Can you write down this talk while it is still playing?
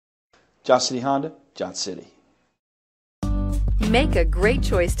Johnson City Honda, Johnson City. Make a great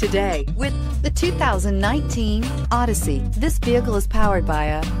choice today with the 2019 Odyssey. This vehicle is powered by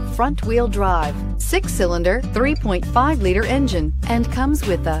a front-wheel drive, 6-cylinder, 3.5-liter engine and comes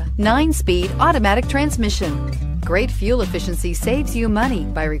with a 9-speed automatic transmission. Great fuel efficiency saves you money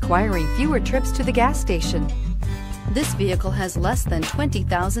by requiring fewer trips to the gas station. This vehicle has less than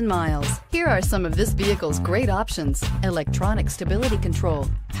 20,000 miles. Here are some of this vehicle's great options: electronic stability control,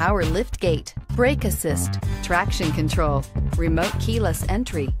 power lift gate, brake assist, traction control, remote keyless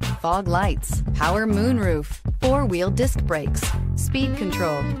entry, fog lights, power moonroof, 4-wheel disc brakes, speed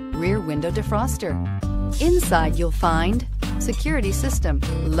control, rear window defroster. Inside you'll find security system,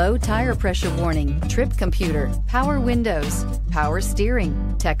 low tire pressure warning, trip computer, power windows, power steering,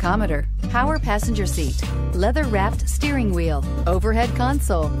 tachometer, power passenger seat, leather-wrapped steering wheel, overhead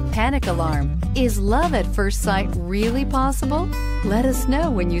console, panic alarm. Is love at first sight really possible? Let us know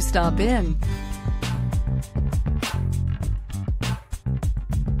when you stop in.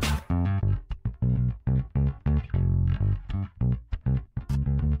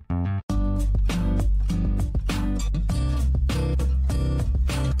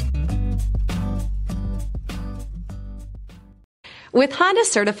 With Honda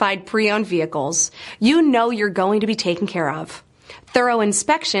certified pre-owned vehicles, you know you're going to be taken care of. Thorough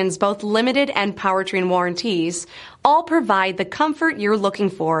inspections, both limited and powertrain warranties, all provide the comfort you're looking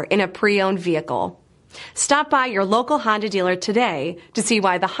for in a pre-owned vehicle. Stop by your local Honda dealer today to see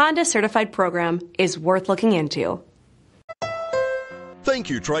why the Honda certified program is worth looking into.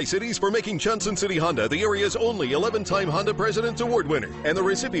 Thank you, Tri-Cities, for making Johnson City Honda the area's only 11-time Honda President's Award winner and the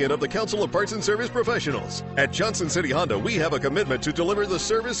recipient of the Council of Parts and Service Professionals. At Johnson City Honda, we have a commitment to deliver the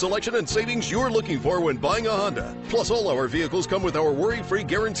service, selection, and savings you're looking for when buying a Honda. Plus, all our vehicles come with our worry-free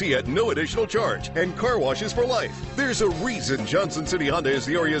guarantee at no additional charge and car washes for life. There's a reason Johnson City Honda is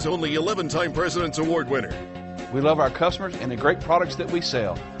the area's only 11-time President's Award winner. We love our customers and the great products that we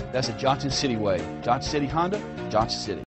sell. That's the Johnson City way. Johnson City Honda, Johnson City.